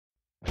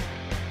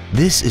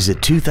This is a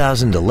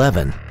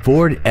 2011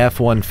 Ford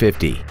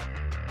F-150.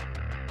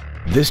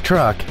 This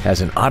truck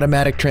has an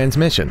automatic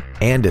transmission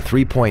and a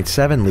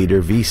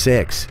 3.7-liter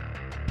V6.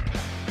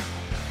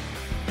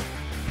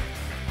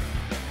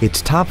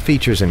 Its top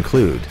features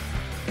include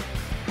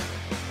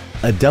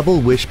a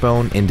double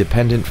wishbone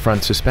independent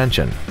front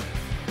suspension,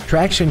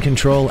 traction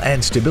control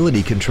and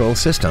stability control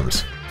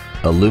systems,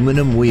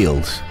 aluminum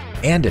wheels,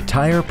 and a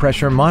tire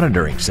pressure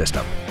monitoring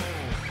system.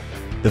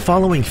 The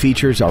following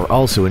features are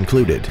also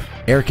included: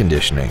 air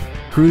conditioning,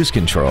 cruise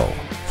control,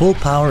 full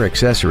power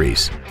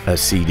accessories, a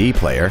CD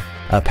player,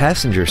 a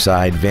passenger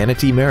side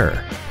vanity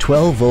mirror,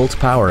 12-volt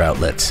power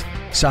outlets,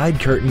 side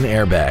curtain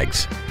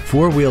airbags,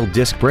 4-wheel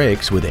disc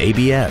brakes with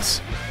ABS,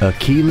 a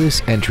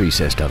keyless entry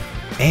system,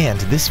 and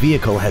this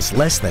vehicle has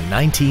less than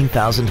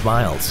 19,000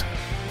 miles.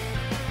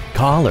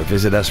 Call or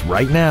visit us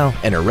right now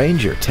and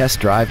arrange your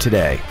test drive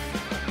today.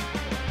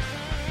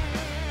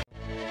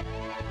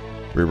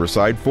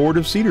 Riverside Ford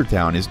of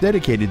Cedartown is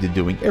dedicated to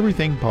doing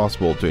everything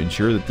possible to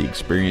ensure that the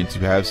experience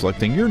you have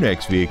selecting your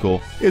next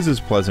vehicle is as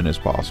pleasant as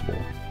possible.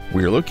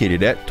 We are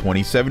located at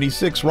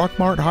 2076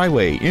 Rockmart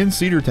Highway in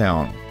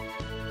Cedartown.